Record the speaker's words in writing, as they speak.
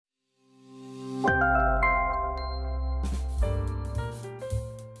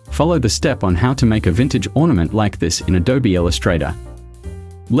follow the step on how to make a vintage ornament like this in Adobe Illustrator.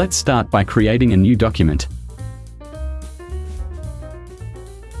 Let's start by creating a new document.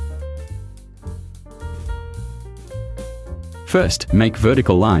 First, make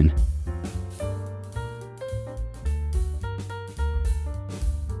vertical line.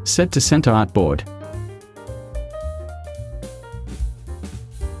 Set to center artboard.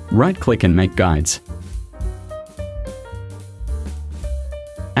 Right-click and make guides.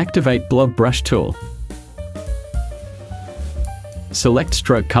 Activate Blob Brush tool. Select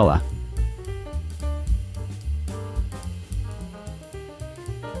Stroke Color.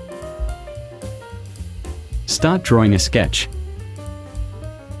 Start drawing a sketch.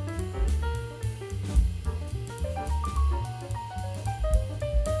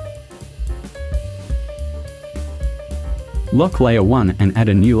 Lock layer 1 and add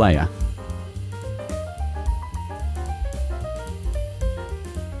a new layer.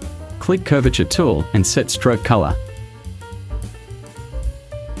 Click Curvature tool and set Stroke Color.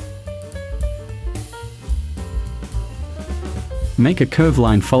 Make a curve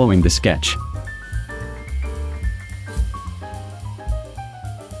line following the sketch.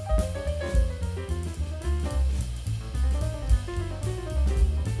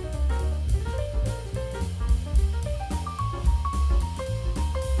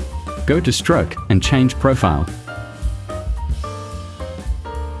 Go to Stroke and change Profile.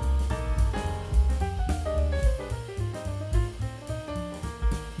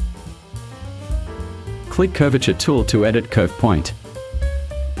 Click Curvature tool to edit curve point.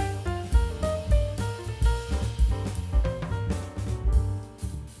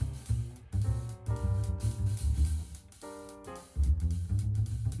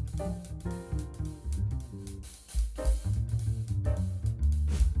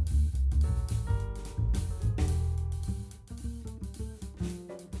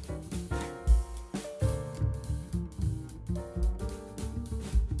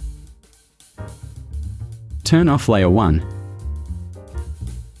 Turn off layer 1.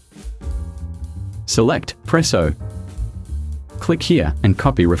 Select Press O. Click here and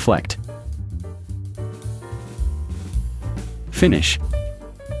copy Reflect. Finish.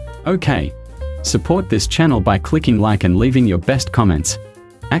 OK. Support this channel by clicking like and leaving your best comments.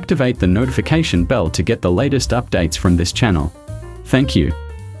 Activate the notification bell to get the latest updates from this channel. Thank you.